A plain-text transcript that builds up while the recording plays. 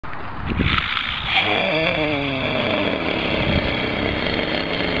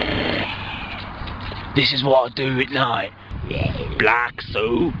This is what I do at night. Black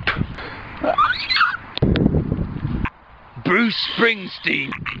soap. Bruce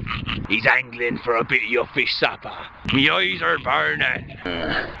Springstein. He's angling for a bit of your fish supper. My eyes are burning.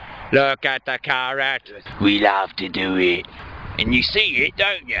 Look at the carrot. We love to do it. And you see it,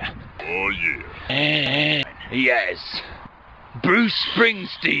 don't you? Oh yeah. Yes. Bruce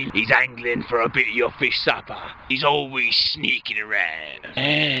Springstein. He's angling for a bit of your fish supper. He's always sneaking around.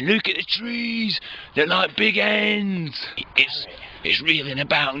 And look at the trees. They're like big hens. It's reeling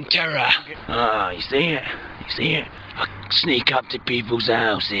about in terror. Ah, you see it? You see it? I sneak up to people's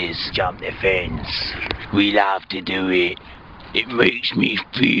houses, jump the fence. We love to do it. It makes me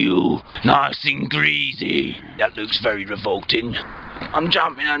feel nice and greasy. That looks very revolting. I'm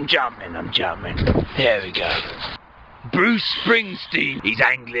jumping. There we go. Bruce Springstein. He's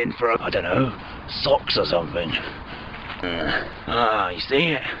angling for, I don't know, socks or something. Ah, you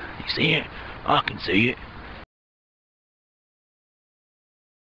see it? You see it? I can see it.